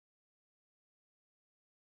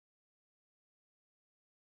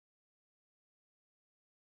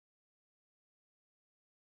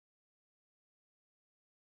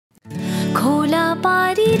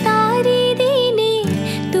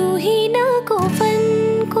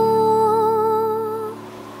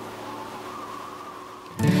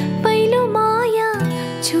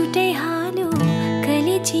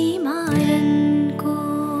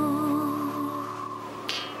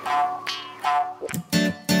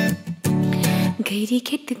गैरी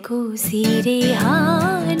खेतको सिरे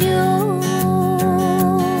हाल्यो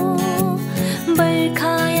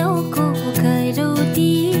बर्खायौको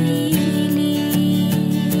गरोतीले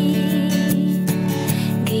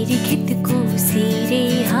गैरी खेतको सिरे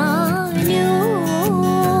हाल्यो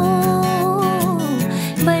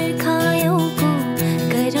बर्खायौको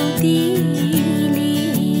गरोतीले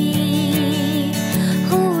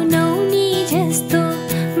हो नौनी जस्तो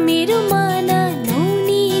मेरो मन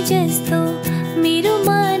नौनी जस्तो मेरो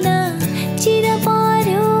मन चिर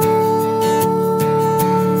पर्यो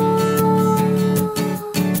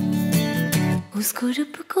उसको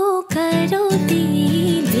रूपको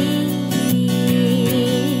करोतीले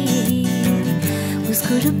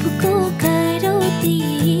उसको रूपको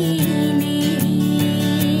करोतीले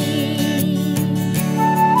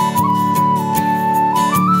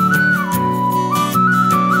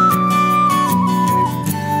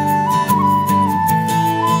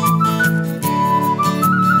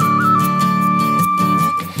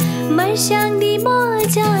मर्स्याङ्दी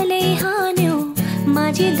मजाले हान्यो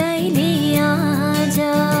माझी दाइले आज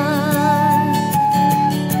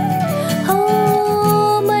हो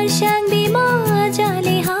मर्स्याङ्दी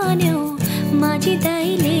मजाले हान्यो माझी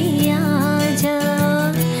दाइले आज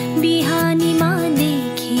बिहानीमा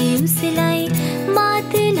देखि उसलाई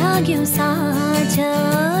मात लाग्यो साँझ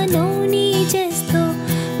नौनी जस्तो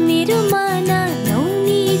मेरो मन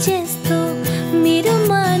नौनी जस्तो मेरो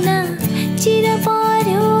मन चिर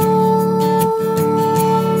पर्यो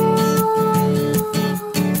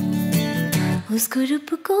उसको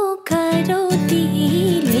रूपको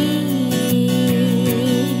करोतीले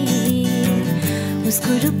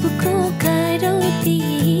उसको रूपको करोतीले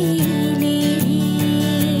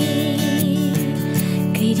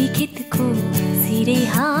गैरी खेतको सिरे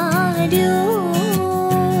हाल्यो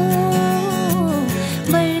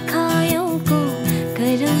बर्खायौको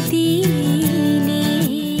करोतीले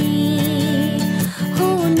हो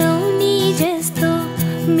नौनी जस्तो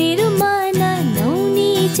मेरो मन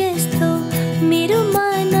नौनी जस्तो मेरो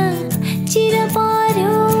मन चिर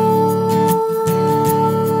पर्यो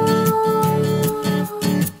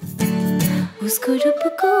उसको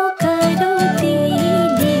रूपको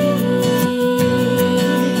करोतीले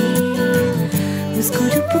उसको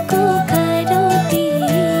रूपको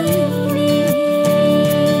करोतीले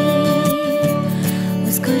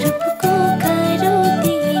उसको रूपको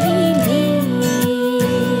करोतीले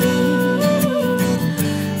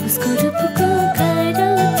उसको रूपको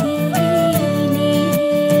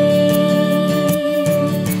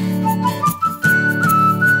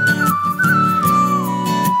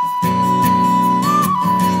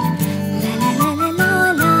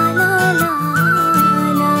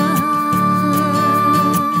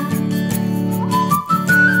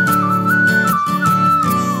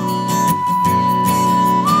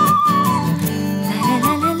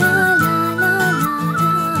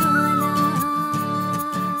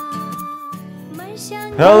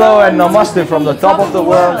Hello and namaste from the top of the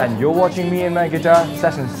world, and you're watching me and my guitar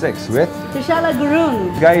session 6 with Trishala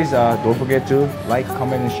Gurung. Guys, don't forget to like,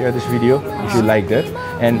 comment and share this video if you liked it.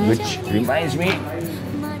 And which reminds me,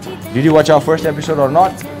 did you watch our first episode or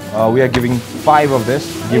not? We are giving 5 of this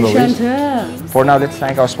giveaways. For now, let's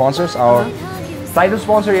thank our sponsors. Our title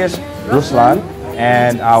sponsor is Whelan,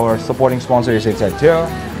 and our supporting sponsor is A.Director.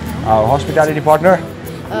 Our hospitality partner,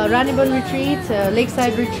 Raniban Retreat,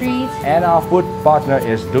 Lakeside Retreat. And our food partner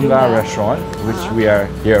is Dunga Restaurant, which we are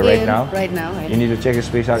here right now. Right now. You need to check this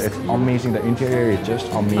place out. It's amazing. The interior is just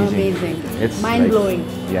amazing. It's mind-blowing.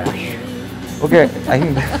 Like, yeah. Okay, I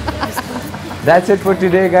think that's it for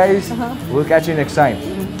today, guys. We'll catch you next time.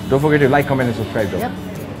 Don't forget to like, comment and subscribe though. Yep.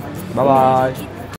 Bye-bye.